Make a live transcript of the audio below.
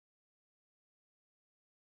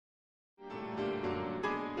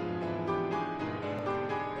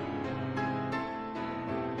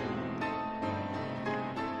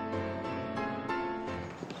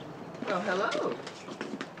Well, hello.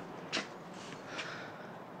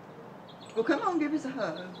 Well, come on, give us a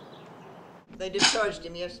hug. They discharged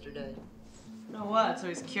him yesterday. Oh, what? So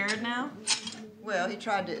he's cured now? Well, he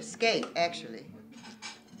tried to escape, actually.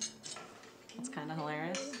 That's kind of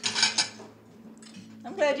hilarious.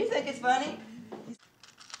 I'm glad you think it's funny. It's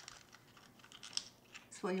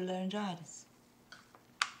for your laryngitis.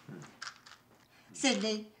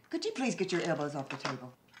 Sydney, could you please get your elbows off the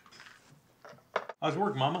table? How's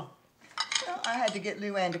work, Mama? Well, I had to get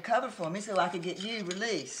Luann to cover for me so I could get you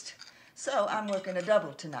released. So I'm working a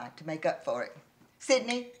double tonight to make up for it.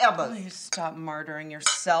 Sydney, elbows. Please stop murdering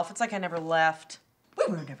yourself. It's like I never left.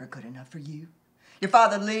 We were never good enough for you. Your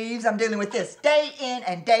father leaves, I'm dealing with this day in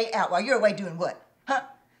and day out while you're away doing what? Huh?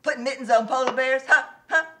 Putting mittens on polar bears? Huh?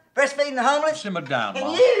 Huh? Breastfeeding the homeless? Simmer down, And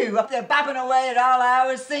Mom. you up there bopping away at all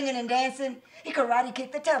hours, singing and dancing. He karate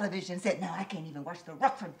kicked the television and said, no, I can't even watch the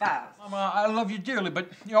Rockford Files. Mama, I love you dearly, but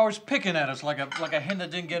you're always picking at us like a hen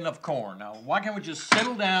that didn't get enough corn. Now, why can't we just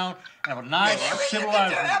settle down and have a nice,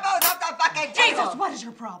 civilized... Get your elbows off the fucking table! Jesus, what is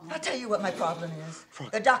your problem? I'll tell you what my problem is.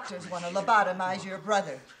 The doctors want to lobotomize your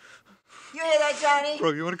brother. You hear that, Johnny?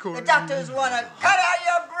 Bro, you want a corn? The doctors want to cut out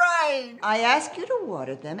your brain. I asked you to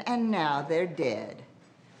water them, and now they're dead.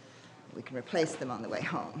 We can replace them on the way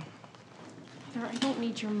home. Mother, I don't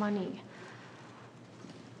need your money.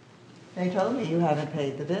 They told me you haven't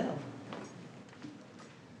paid the bill.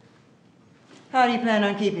 How do you plan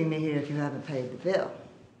on keeping me here if you haven't paid the bill?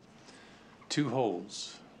 2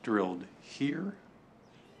 holes drilled here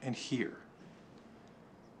and here.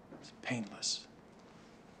 It's painless.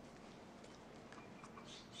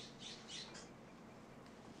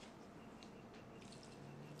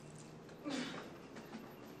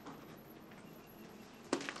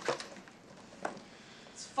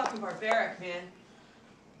 It's fucking barbaric, man.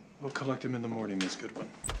 We'll collect him in the morning, Miss Goodwin.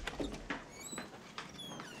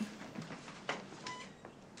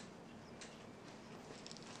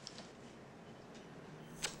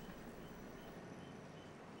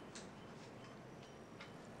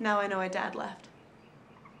 Now I know why Dad left.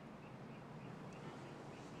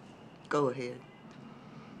 Go ahead.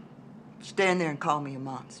 Stand there and call me a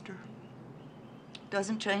monster.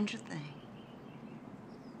 Doesn't change a thing.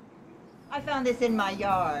 I found this in my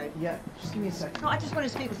yard. Yeah, just give me a second. No, I just want to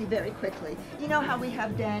speak with you very quickly. You know how we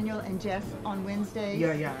have Daniel and Jess on Wednesdays?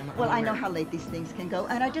 Yeah, Well, I know aware. how late these things can go,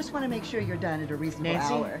 and I just want to make sure you're done at a reasonable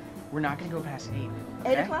Nancy, hour. we're not gonna go past 8.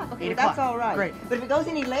 8 okay? o'clock? Okay, 8 that's o'clock. all right. Great. But if it goes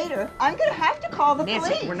any later, I'm going to have to call the Nancy,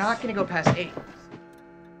 police. we're not gonna go past 8.